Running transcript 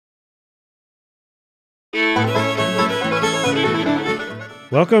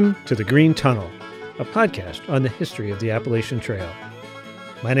Welcome to The Green Tunnel, a podcast on the history of the Appalachian Trail.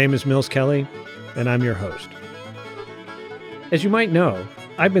 My name is Mills Kelly, and I'm your host. As you might know,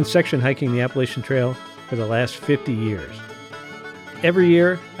 I've been section hiking the Appalachian Trail for the last 50 years. Every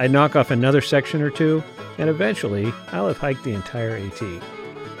year, I knock off another section or two, and eventually, I'll have hiked the entire AT.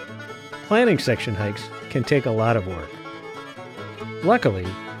 Planning section hikes can take a lot of work. Luckily,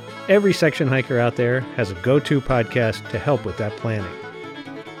 every section hiker out there has a go-to podcast to help with that planning.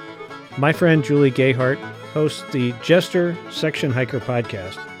 My friend Julie Gayheart hosts the Jester Section Hiker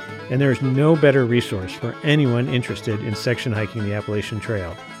podcast, and there's no better resource for anyone interested in section hiking the Appalachian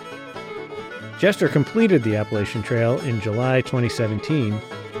Trail. Jester completed the Appalachian Trail in July 2017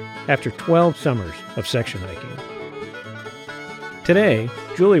 after 12 summers of section hiking. Today,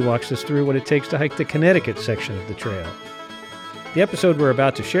 Julie walks us through what it takes to hike the Connecticut section of the trail. The episode we're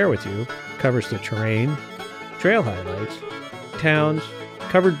about to share with you covers the terrain, trail highlights, towns,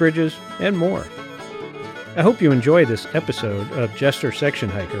 covered bridges, and more. I hope you enjoy this episode of Jester Section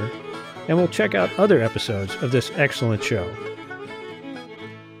Hiker, and we'll check out other episodes of this excellent show.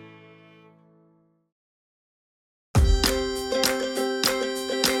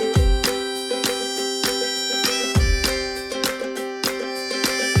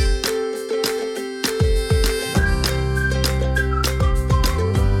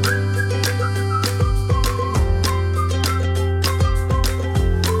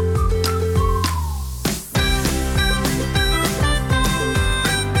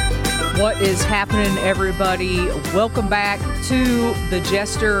 What is happening, everybody? Welcome back to the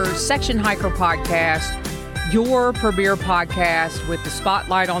Jester Section Hiker podcast, your premier podcast with the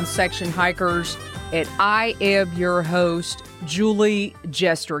spotlight on section hikers. And I am your host, Julie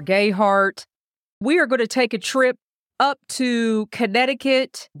Jester Gayheart. We are going to take a trip up to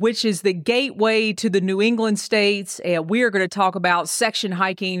Connecticut, which is the gateway to the New England states, and we are going to talk about section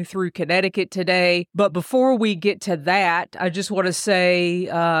hiking through Connecticut today. But before we get to that, I just want to say,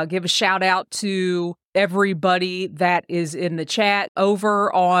 give a shout out to everybody that is in the chat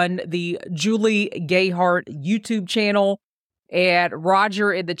over on the Julie Gayheart YouTube channel. And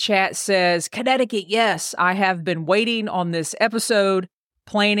Roger in the chat says, Connecticut, yes, I have been waiting on this episode,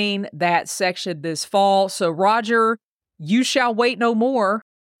 planning that section this fall. So Roger, you shall wait no more.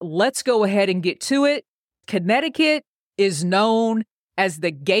 Let's go ahead and get to it. Connecticut is known as the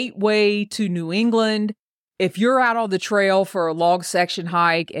gateway to New England. If you're out on the trail for a long section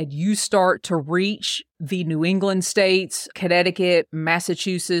hike and you start to reach the New England states, Connecticut,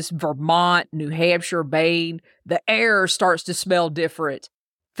 Massachusetts, Vermont, New Hampshire, Maine, the air starts to smell different.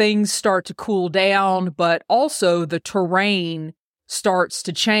 Things start to cool down, but also the terrain starts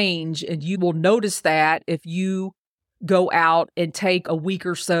to change. And you will notice that if you go out and take a week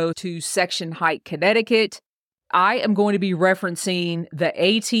or so to section hike Connecticut. I am going to be referencing the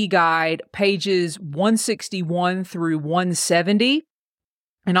AT guide, pages 161 through 170.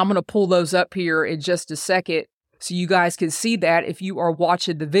 And I'm going to pull those up here in just a second so you guys can see that if you are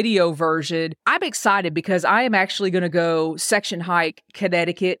watching the video version. I'm excited because I am actually going to go section hike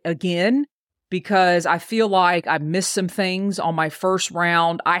Connecticut again, because I feel like I missed some things on my first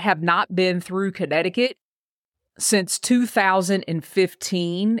round. I have not been through Connecticut since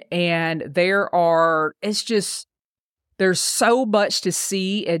 2015, and there's so much to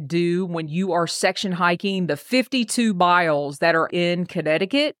see and do when you are section hiking the 52 miles that are in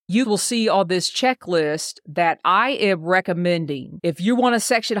Connecticut. You will see on this checklist that I am recommending, if you want to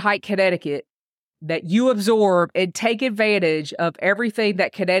section hike Connecticut, that you absorb and take advantage of everything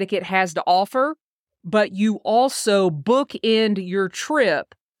that Connecticut has to offer, but you also bookend your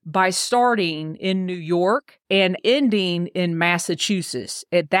trip by starting in New York and ending in Massachusetts.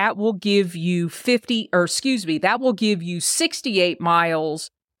 And that will give you 68 miles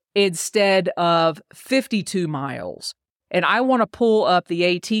instead of 52 miles. And I want to pull up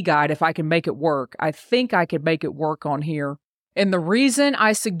the AT guide if I can make it work. I think I could make it work on here. And the reason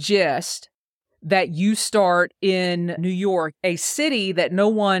I suggest that you start in New York, a city that no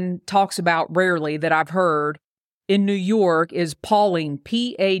one talks about rarely that I've heard, in New York is Pawling,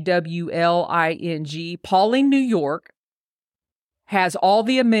 Pawling. Pawling, New York has all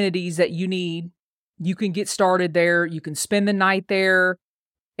the amenities that you need. You can get started there. You can spend the night there.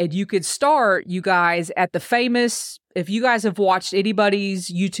 And you could start, you guys, at the famous, if you guys have watched anybody's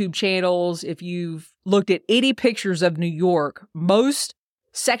YouTube channels, if you've looked at any pictures of New York, most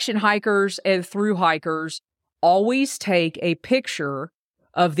section hikers and through hikers always take a picture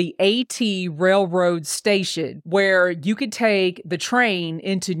of the AT Railroad Station, where you could take the train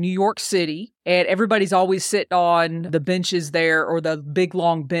into New York City, and everybody's always sitting on the benches there, or the big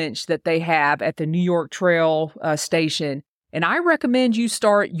long bench that they have at the New York Trail station. And I recommend you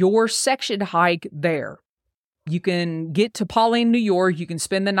start your section hike there. You can get to Pauline, New York. You can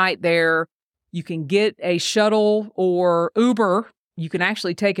spend the night there. You can get a shuttle or Uber. You can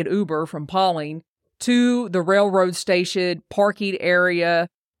actually take an Uber from Pauline to the railroad station, parking area,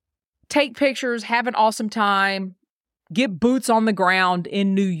 take pictures, have an awesome time, get boots on the ground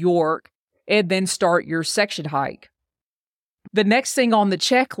in New York, and then start your section hike. The next thing on the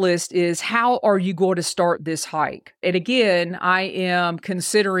checklist is, how are you going to start this hike? And again, I am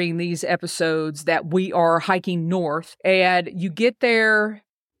considering these episodes that we are hiking north, and you get there,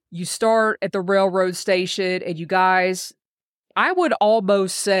 you start at the railroad station, and you guys, I would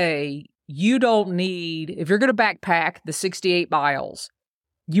almost say you don't need, if you're going to backpack the 68 miles,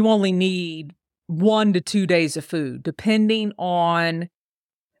 you only need 1 to 2 days of food, depending on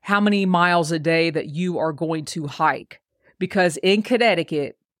how many miles a day that you are going to hike. Because in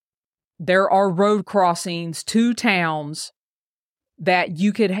Connecticut, there are road crossings to towns that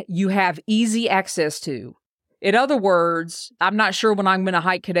you have easy access to. In other words, I'm not sure when I'm going to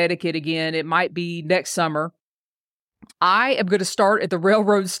hike Connecticut again. It might be next summer. I am going to start at the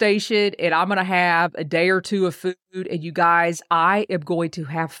railroad station, and I'm going to have a day or two of food. And you guys, I am going to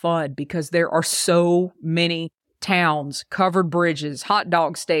have fun because there are so many towns, covered bridges, hot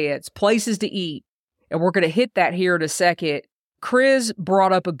dog stands, places to eat. And we're going to hit that here in a second. Chris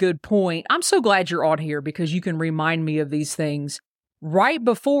brought up a good point. I'm so glad you're on here because you can remind me of these things. Right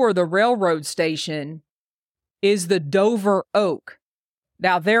before the railroad station is the Dover Oak.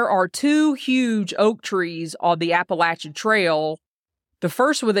 Now, there are 2 huge oak trees on the Appalachian Trail. The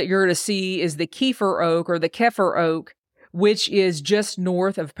first one that you're going to see is the Kiefer Oak or the Keffer Oak, which is just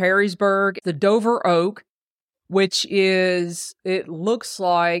north of Perrysburg. The Dover Oak, which is, it looks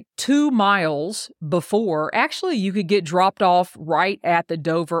like 2 miles before. Actually, you could get dropped off right at the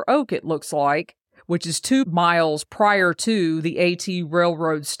Dover Oak, it looks like, which is 2 miles prior to the AT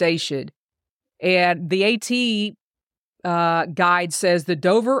Railroad Station. And the AT guide says the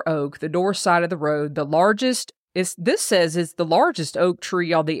Dover Oak, the north side of the road, the largest, this says it's the largest oak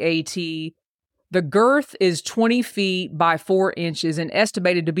tree on the AT. The girth is 20 feet by 4 inches and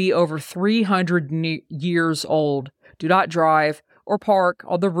estimated to be over 300 years old. Do not drive or park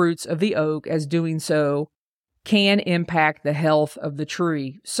on the roots of the oak, as doing so can impact the health of the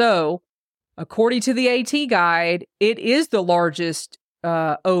tree. So, according to the AT guide, it is the largest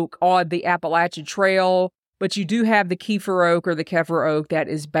oak on the Appalachian Trail. But you do have the Kiefer Oak or the Keffer Oak that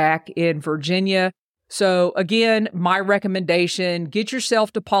is back in Virginia. So again, my recommendation, get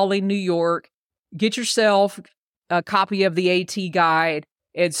yourself to Pauline, New York, get yourself a copy of the AT guide,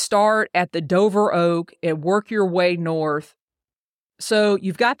 and start at the Dover Oak and work your way north. So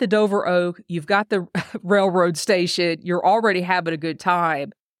you've got the Dover Oak, you've got the railroad station, you're already having a good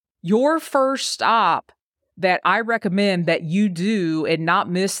time. Your first stop that I recommend that you do and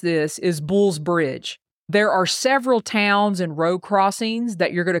not miss this is Bull's Bridge. There are several towns and road crossings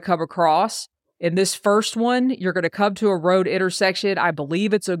that you're going to come across. In this first one, you're going to come to a road intersection. I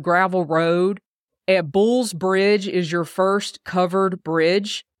believe it's a gravel road. At Bull's Bridge is your first covered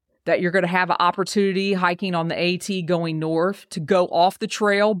bridge that you're going to have an opportunity hiking on the AT going north to go off the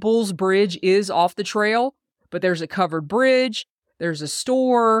trail. Bull's Bridge is off the trail, but there's a covered bridge. There's a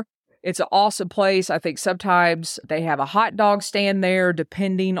store. It's an awesome place. I think sometimes they have a hot dog stand there,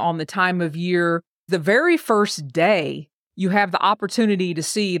 depending on the time of year. The very first day, you have the opportunity to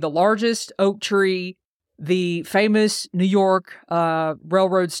see the largest oak tree, the famous New York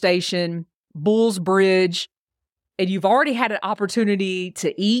railroad station, Bull's Bridge, and you've already had an opportunity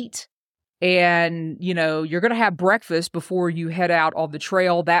to eat. And, you know, you're going to have breakfast before you head out on the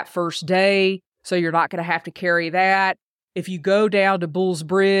trail that first day. So you're not going to have to carry that. If you go down to Bull's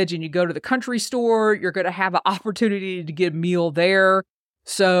Bridge and you go to the country store, you're going to have an opportunity to get a meal there.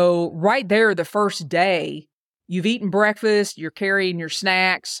 So right there, the first day, you've eaten breakfast, you're carrying your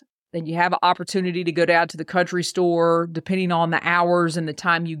snacks, then you have an opportunity to go down to the country store, depending on the hours and the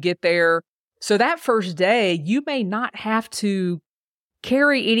time you get there. So that first day, you may not have to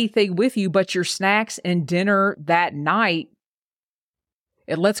carry anything with you but your snacks and dinner that night.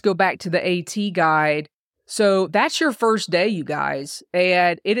 And let's go back to the AT guide. So that's your first day, you guys,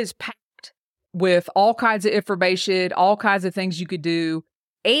 and it is packed with all kinds of information, all kinds of things you could do.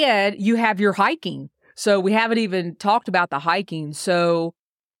 And you have your hiking. So we haven't even talked about the hiking. So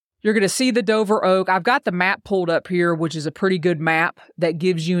you're going to see the Dover Oak. I've got the map pulled up here, which is a pretty good map that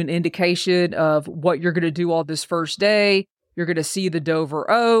gives you an indication of what you're going to do on this first day. You're going to see the Dover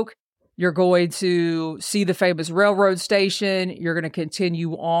Oak. You're going to see the famous railroad station. You're going to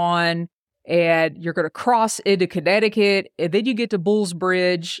continue on and you're going to cross into Connecticut. And then you get to Bull's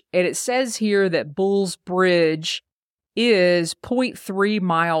Bridge. And it says here that Bull's Bridge is 0.3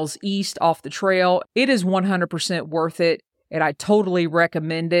 miles east off the trail. It is 100% worth it. And I totally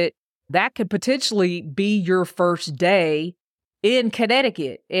recommend it. That could potentially be your first day in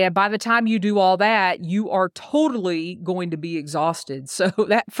Connecticut. And by the time you do all that, you are totally going to be exhausted. So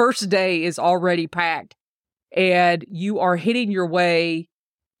that first day is already packed and you are hitting your way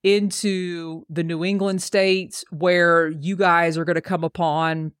into the New England states where you guys are going to come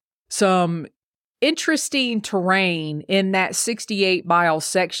upon some interesting terrain in that 68-mile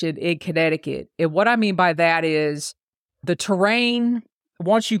section in Connecticut. And what I mean by that is the terrain,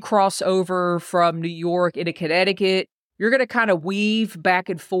 once you cross over from New York into Connecticut, you're going to kind of weave back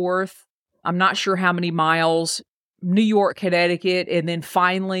and forth. I'm not sure how many miles, New York, Connecticut, and then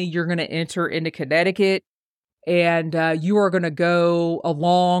finally you're going to enter into Connecticut. And you are going to go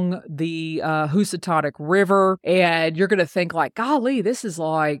along the Housatonic River, and you're going to think like, golly, this is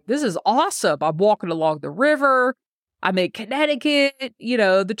awesome. I'm walking along the river. I'm in Connecticut. You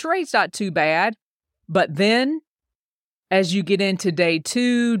know, the terrain's not too bad. But then as you get into day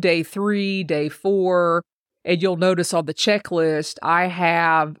 2, day 3, day 4, and you'll notice on the checklist, I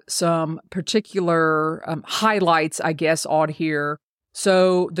have some particular highlights, I guess, on here.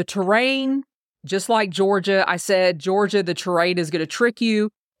 So the terrain, just like Georgia, I said, Georgia, the terrain is going to trick you.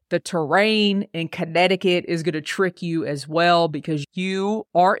 The terrain in Connecticut is going to trick you as well because you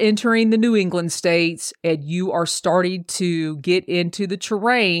are entering the New England states and you are starting to get into the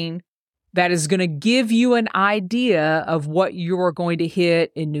terrain that is going to give you an idea of what you are going to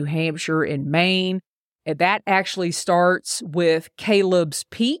hit in New Hampshire and Maine. And that actually starts with Caleb's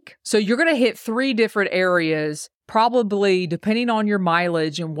Peak. So you're going to hit 3 different areas, probably depending on your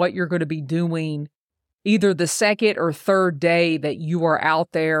mileage and what you're going to be doing, either the second or third day that you are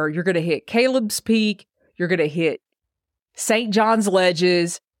out there. You're going to hit Caleb's Peak, you're going to hit St. John's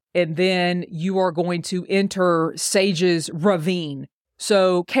Ledges, and then you are going to enter Sage's Ravine.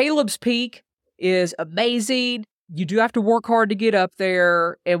 So Caleb's Peak is amazing. You do have to work hard to get up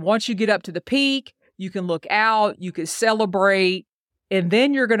there. And once you get up to the peak, you can look out, you can celebrate, and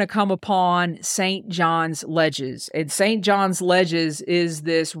then you're going to come upon St. John's Ledges. And St. John's Ledges is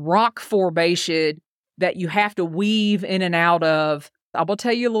this rock formation that you have to weave in and out of. I will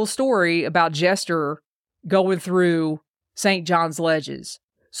tell you a little story about Jester going through St. John's Ledges.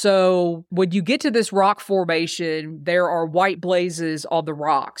 So when you get to this rock formation, there are white blazes on the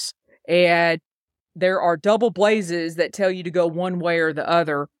rocks. And there are double blazes that tell you to go one way or the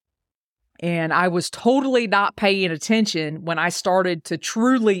other. And I was totally not paying attention when I started to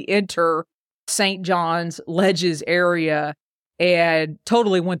truly enter St. John's Ledges area and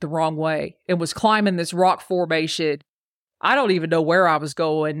totally went the wrong way and was climbing this rock formation. I don't even know where I was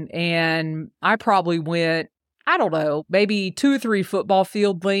going. And I probably went, I don't know, maybe 2 or 3 football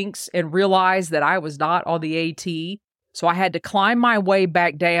field lengths and realized that I was not on the AT. So I had to climb my way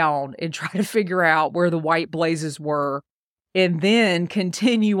back down and try to figure out where the white blazes were. And then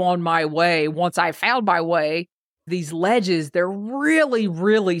continue on my way. Once I found my way, these ledges, they're really,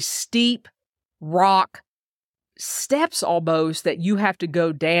 really steep rock steps almost that you have to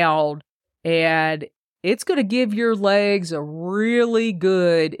go down. And it's going to give your legs a really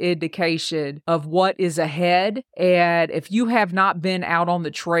good indication of what is ahead. And if you have not been out on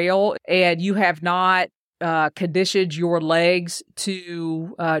the trail and you have not conditioned your legs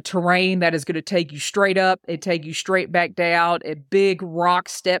to terrain that is going to take you straight up and take you straight back down at big rock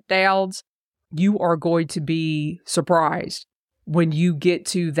step downs, you are going to be surprised when you get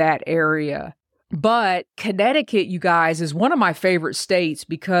to that area. But Connecticut, you guys, is one of my favorite states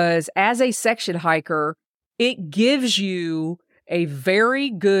because as a section hiker, it gives you a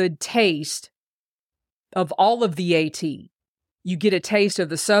very good taste of all of the AT. You get a taste of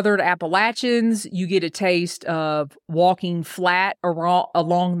the Southern Appalachians. You get a taste of walking flat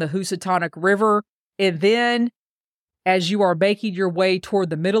along the Housatonic River. And then as you are making your way toward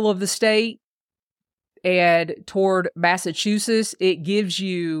the middle of the state and toward Massachusetts, it gives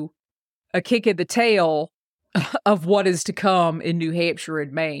you a kick in the tail of what is to come in New Hampshire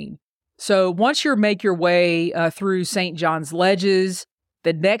and Maine. So once you make your way through St. John's Ledges,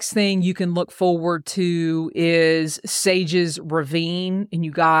 the next thing you can look forward to is Sage's Ravine. And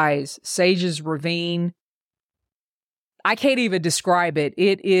you guys, Sage's Ravine, I can't even describe it.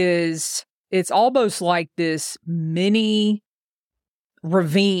 It's almost like this mini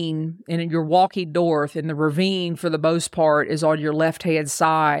ravine, and you're walking north, and the ravine, for the most part, is on your left-hand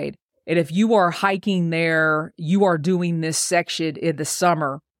side. And if you are hiking there, you are doing this section in the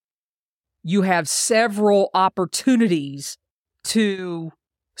summer, you have several opportunities to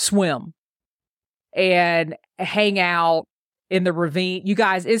swim and hang out in the ravine. You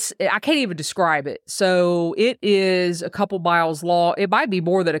guys, I can't even describe it. So it is a couple miles long. It might be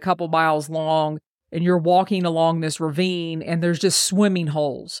more than a couple miles long. And you're walking along this ravine and there's just swimming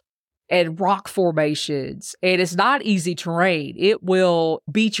holes and rock formations. And it's not easy terrain. It will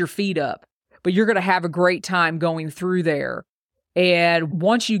beat your feet up, but you're going to have a great time going through there. And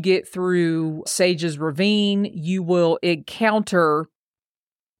once you get through Sage's Ravine, you will encounter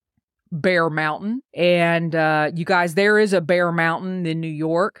Bear Mountain. And you guys, there is a Bear Mountain in New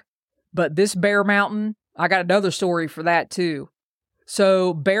York, but this Bear Mountain, I got another story for that too.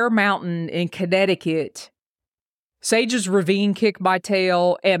 So Bear Mountain in Connecticut, Sage's Ravine kicked my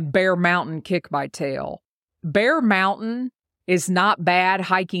tail and Bear Mountain kicked my tail. Bear Mountain is not bad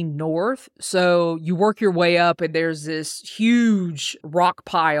hiking north. So you work your way up and there's this huge rock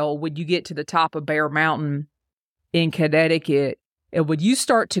pile when you get to the top of Bear Mountain in Connecticut. And when you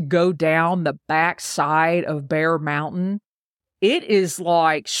start to go down the back side of Bear Mountain, it is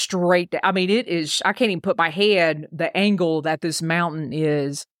like straight. I mean, it is, I can't even put my hand, the angle that this mountain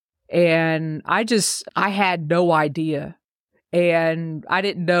is. And I had no idea. And I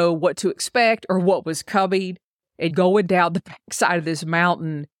didn't know what to expect or what was coming. And going down the back side of this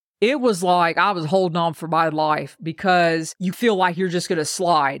mountain, it was like I was holding on for my life because you feel like you're just going to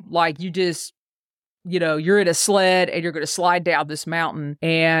slide. Like you just, you're in a sled and you're going to slide down this mountain.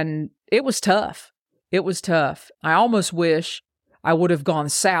 And it was tough. It was tough. I almost wish I would have gone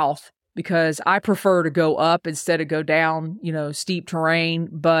south because I prefer to go up instead of go down, steep terrain,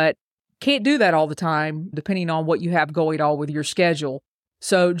 but can't do that all the time, depending on what you have going on with your schedule.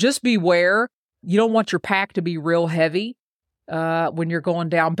 So just beware. You don't want your pack to be real heavy when you're going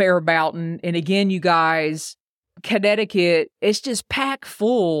down Bear Mountain. And again, you guys, Connecticut, it's just packed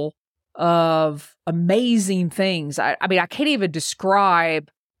full of amazing things. I mean, I can't even describe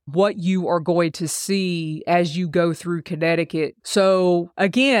what you are going to see as you go through Connecticut. So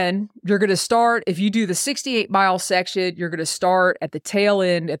again, you're going to start, if you do the 68-mile section, you're going to start at the tail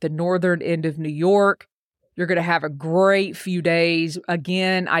end, at the northern end of New York. You're going to have a great few days.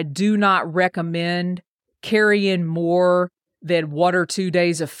 Again, I do not recommend carrying more than 1 or 2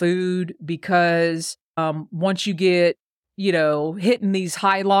 days of food because once you get, hitting these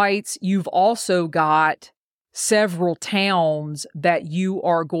highlights, you've also got several towns that you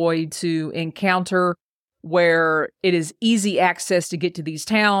are going to encounter where it is easy access to get to these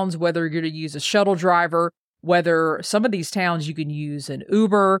towns, whether you're going to use a shuttle driver, whether some of these towns you can use an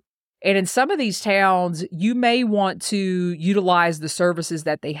Uber. And in some of these towns, you may want to utilize the services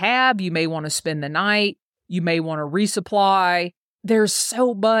that they have. You may want to spend the night. You may want to resupply. There's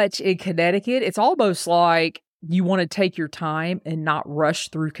so much in Connecticut. It's almost like you want to take your time and not rush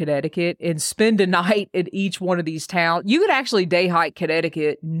through Connecticut and spend a night in each one of these towns. You could actually day hike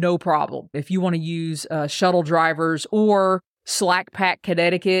Connecticut, no problem. If you want to use shuttle drivers or slack pack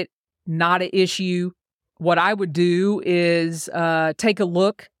Connecticut, not an issue. What I would do is take a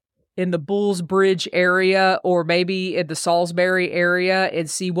look in the Bulls Bridge area or maybe in the Salisbury area and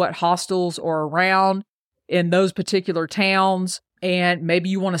see what hostels are around in those particular towns. And maybe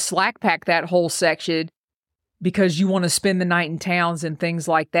you want to slack pack that whole section because you want to spend the night in towns and things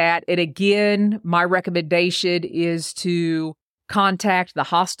like that. And again, my recommendation is to contact the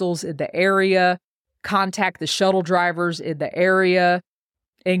hostels in the area, contact the shuttle drivers in the area,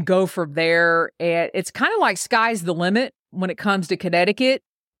 and go from there. And it's kind of like sky's the limit when it comes to Connecticut.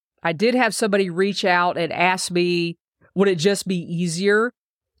 I did have somebody reach out and ask me, would it just be easier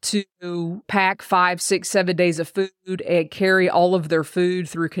to pack 5, 6, 7 days of food and carry all of their food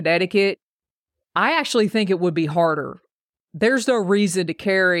through Connecticut? I actually think it would be harder. There's no reason to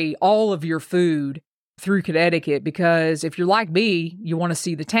carry all of your food through Connecticut because if you're like me, you want to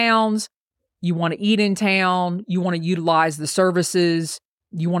see the towns, you want to eat in town, you want to utilize the services,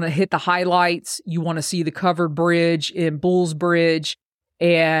 you want to hit the highlights, you want to see the covered bridge in Bulls Bridge.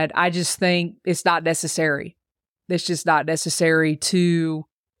 And I just think it's not necessary. It's just not necessary to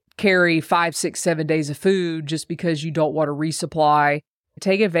carry 5, 6, 7 days of food just because you don't want to resupply.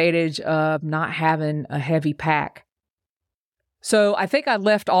 Take advantage of not having a heavy pack. So I think I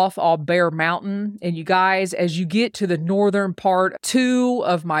left off on Bear Mountain. And you guys, as you get to the northern part, 2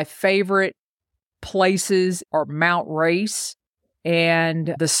 of my favorite places are Mount Race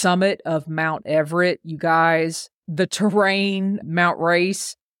and the summit of Mount Everett. You guys, the terrain, Mount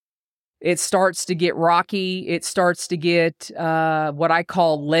Race, it starts to get rocky. It starts to get what I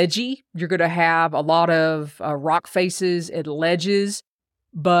call ledgy. You're going to have a lot of rock faces and ledges.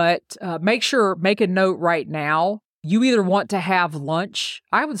 But make a note right now. You either want to have lunch.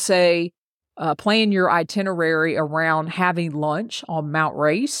 I would say plan your itinerary around having lunch on Mount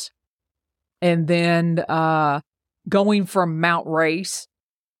Race. And then going from Mount Race,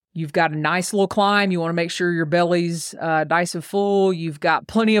 you've got a nice little climb. You want to make sure your belly's nice and full. You've got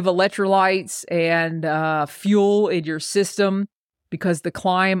plenty of electrolytes and fuel in your system, because the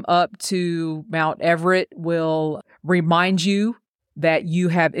climb up to Mount Everett will remind you that you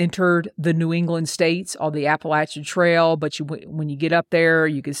have entered the New England states on the Appalachian Trail. But when you get up there,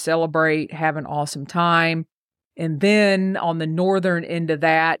 you can celebrate, have an awesome time. And then on the northern end of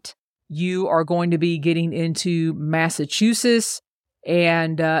that, you are going to be getting into Massachusetts.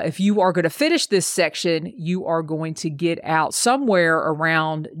 And if you are going to finish this section, you are going to get out somewhere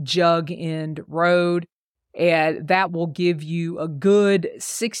around Jug End Road. And that will give you a good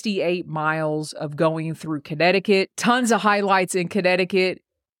 68 miles of going through Connecticut. Tons of highlights in Connecticut.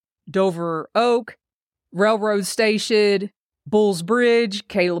 Dover Oak, Railroad Station, Bull's Bridge,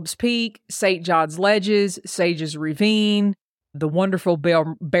 Caleb's Peak, St. John's Ledges, Sage's Ravine, the wonderful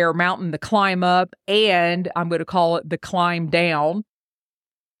Bear Mountain, the climb up, and I'm going to call it the climb down.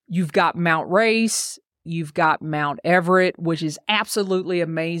 You've got Mount Race, you've got Mount Everett, which is absolutely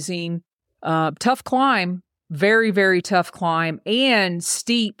amazing. Tough climb, very, very tough climb, and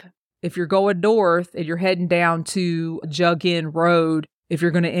steep. If you're going north and you're heading down to Jug End Road, if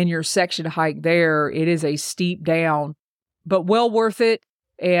you're going to end your section hike there, it is a steep down, but well worth it.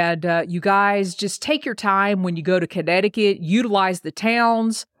 And you guys just take your time when you go to Connecticut, utilize the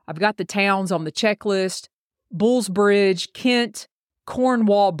towns. I've got the towns on the checklist: Bull's Bridge, Kent,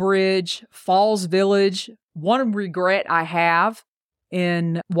 Cornwall Bridge, Falls Village. One regret I have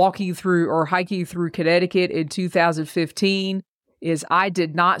in walking through or hiking through Connecticut in 2015 is I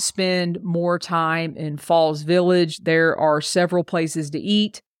did not spend more time in Falls Village. There are several places to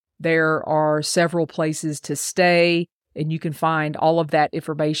eat. There are several places to stay, and you can find all of that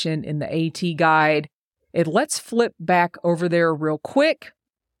information in the AT guide. And let's flip back over there real quick,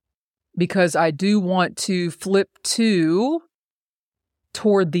 because I do want to flip toward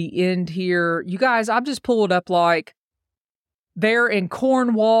the end here. You guys, I've just pulled up like there in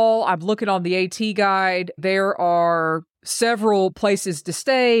Cornwall. I'm looking on the AT guide. There are several places to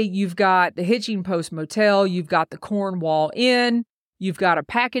stay. You've got the Hitching Post Motel. You've got the Cornwall Inn. You've got a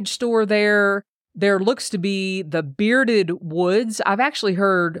package store there. There looks to be the Bearded Woods. I've actually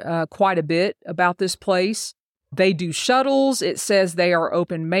heard quite a bit about this place. They do shuttles. It says they are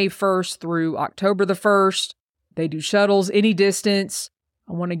open May 1st through October the 1st. They do shuttles any distance.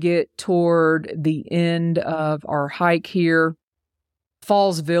 I want to get toward the end of our hike here.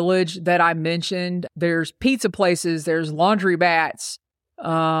 Falls Village that I mentioned, there's pizza places, there's laundry bats,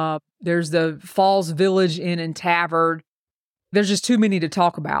 there's the Falls Village Inn and Tavern. There's just too many to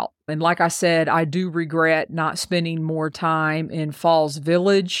talk about. And like I said, I do regret not spending more time in Falls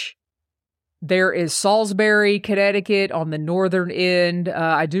Village. There is Salisbury, Connecticut on the northern end.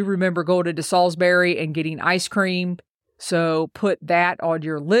 I do remember going to Salisbury and getting ice cream. So put that on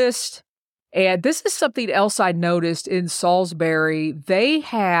your list. And this is something else I noticed in Salisbury. They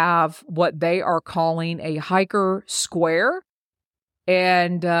have what they are calling a hiker square.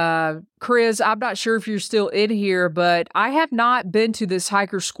 And Chris, I'm not sure if you're still in here, but I have not been to this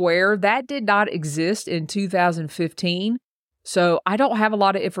hiker square. That did not exist in 2015. So I don't have a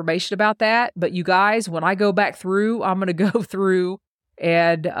lot of information about that. But you guys, when I go back through, I'm going to go through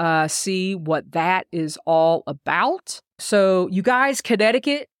and see what that is all about. So you guys,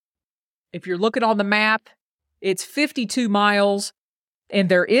 Connecticut, if you're looking on the map, it's 52 miles, and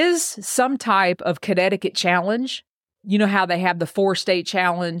there is some type of Connecticut challenge. You know how they have the 4-state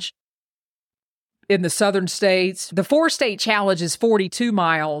challenge in the southern states? The 4-state challenge is 42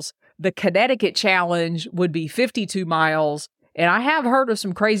 miles. The Connecticut challenge would be 52 miles. And I have heard of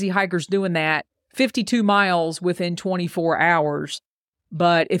some crazy hikers doing that, 52 miles within 24 hours.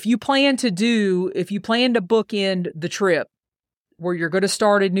 But if you plan to bookend the trip, where you're going to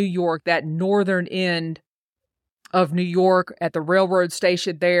start in New York, that northern end of New York at the railroad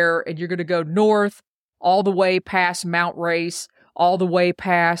station there, and you're going to go north all the way past Mount Race, all the way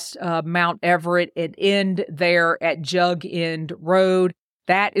past Mount Everett, and end there at Jug End Road.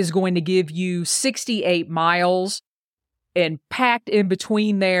 That is going to give you 68 miles. And packed in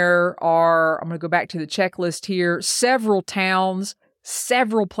between there are, I'm going to go back to the checklist here, several towns,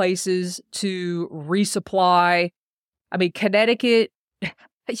 several places to resupply. I mean, Connecticut,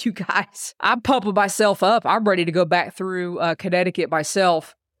 you guys, I'm pumping myself up. I'm ready to go back through Connecticut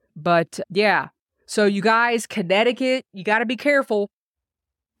myself. But yeah, so you guys, Connecticut, you got to be careful,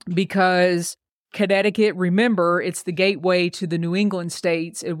 because Connecticut, remember, it's the gateway to the New England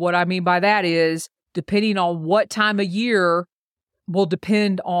states. And what I mean by that is, depending on what time of year will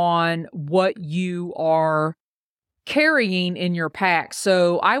depend on what you are carrying in your pack.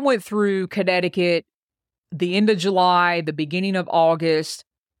 So I went through Connecticut the end of July, the beginning of August,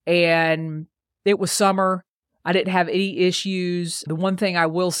 and it was summer. I didn't have any issues. The one thing I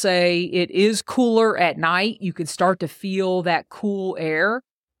will say, it is cooler at night. You can start to feel that cool air.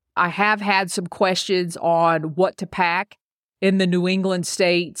 I have had some questions on what to pack in the New England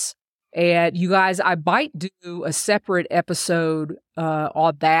states. And you guys, I might do a separate episode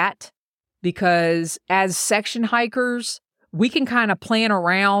on that, because as section hikers, we can kind of plan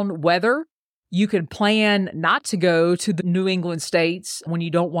around weather. You can plan not to go to the New England states when you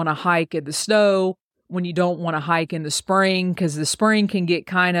don't want to hike in the snow, when you don't want to hike in the spring, because the spring can get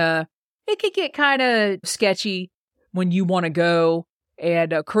kind of sketchy when you want to go.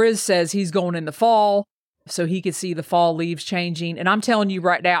 And Chris says he's going in the fall, so he could see the fall leaves changing. And I'm telling you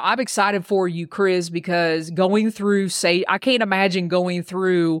right now, I'm excited for you, Chris, because going through I can't imagine going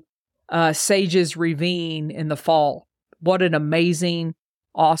through Sage's Ravine in the fall. What an amazing,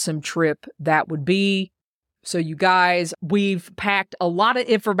 awesome trip that would be. So you guys, we've packed a lot of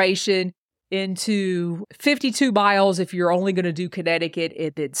information into 52 miles if you're only going to do Connecticut.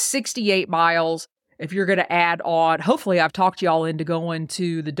 It did 68 miles if you're going to add on. Hopefully I've talked y'all into going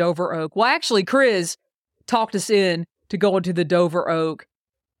to the Dover Oak. Well, actually, Chris talked us in to going to the Dover Oak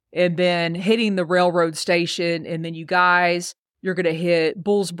and then hitting the railroad station. And then you guys, you're going to hit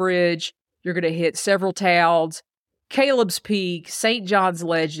Bulls Bridge. You're going to hit several towns, Caleb's Peak, St. John's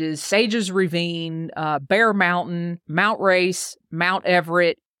Ledges, Sage's Ravine, Bear Mountain, Mount Race, Mount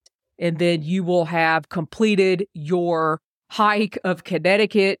Everett. And then you will have completed your hike of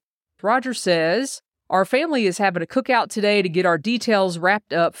Connecticut. Roger says, our family is having a cookout today to get our details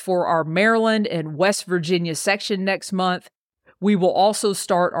wrapped up for our Maryland and West Virginia section next month. We will also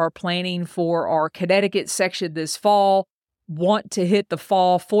start our planning for our Connecticut section this fall. Want to hit the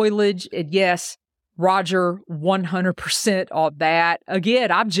fall foliage. And yes, Roger, 100% on that.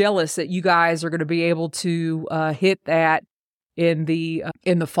 Again, I'm jealous that you guys are going to be able to hit that in the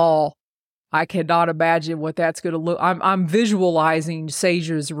fall. I cannot imagine what that's going to look. I'm visualizing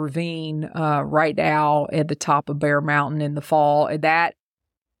Sage's Ravine right now at the top of Bear Mountain in the fall, and that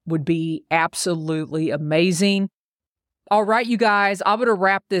would be absolutely amazing. All right, you guys, I'm going to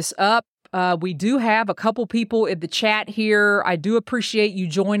wrap this up. We do have a couple people in the chat here. I do appreciate you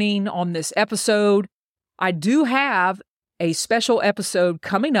joining on this episode. I do have a special episode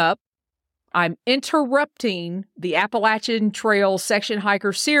coming up. I'm interrupting the Appalachian Trail Section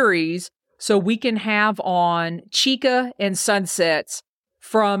Hiker series so we can have on Chica and Sunsets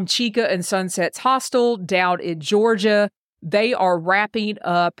from Chica and Sunsets Hostel down in Georgia. They are wrapping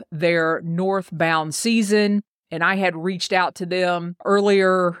up their northbound season, and I had reached out to them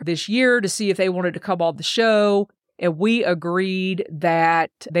earlier this year to see if they wanted to come on the show, and we agreed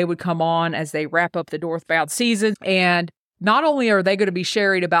that they would come on as they wrap up the northbound season. And not only are they going to be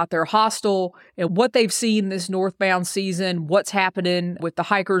sharing about their hostel and what they've seen this northbound season, what's happening with the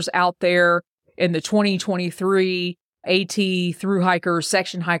hikers out there in the 2023 AT through hiker,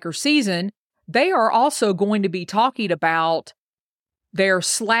 section hiker season, they are also going to be talking about their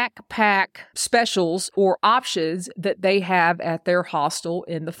slack pack specials or options that they have at their hostel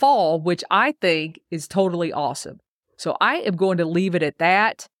in the fall, which I think is totally awesome. So I am going to leave it at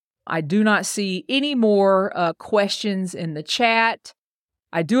that. I do not see any more questions in the chat.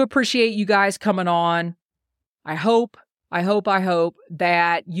 I do appreciate you guys coming on. I hope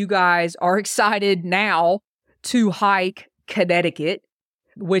that you guys are excited now to hike Connecticut,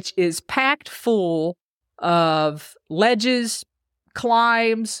 which is packed full of ledges,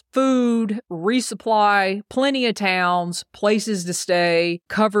 climbs, food, resupply, plenty of towns, places to stay,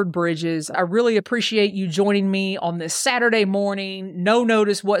 covered bridges. I really appreciate you joining me on this Saturday morning. No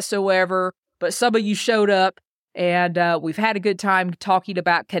notice whatsoever, but some of you showed up, and we've had a good time talking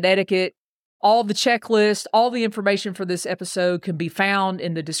about Connecticut. All the checklist, all the information for this episode can be found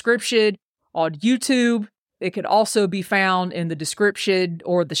in the description on YouTube. It can also be found in the description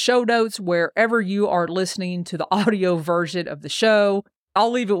or the show notes wherever you are listening to the audio version of the show.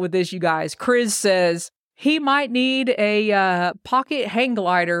 I'll leave it with this, you guys. Chris says he might need a pocket hang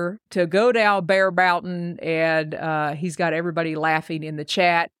glider to go down Bear Mountain, and he's got everybody laughing in the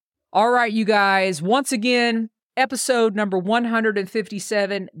chat. All right, you guys. Once again, episode number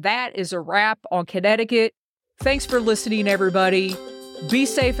 157. That is a wrap on Connecticut. Thanks for listening, everybody. Be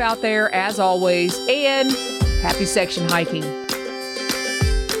safe out there, as always, and happy section hiking.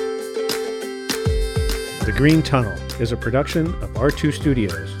 The Green Tunnel is a production of R2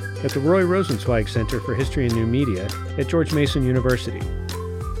 Studios at the Roy Rosenzweig Center for History and New Media at George Mason University.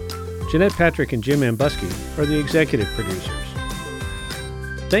 Jeanette Patrick and Jim Ambuske are the executive producers.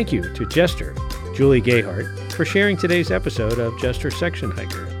 Thank you to Jester, Julie Gayheart, for sharing today's episode of Jester Section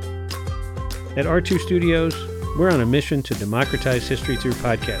Hiker. At R2 Studios, we're on a mission to democratize history through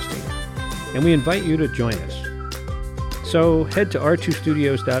podcasting, and we invite you to join us. So head to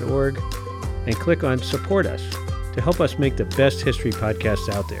r2studios.org and click on Support Us to help us make the best history podcasts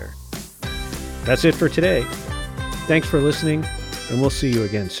out there. That's it for today. Thanks for listening, and we'll see you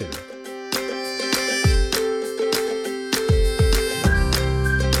again soon.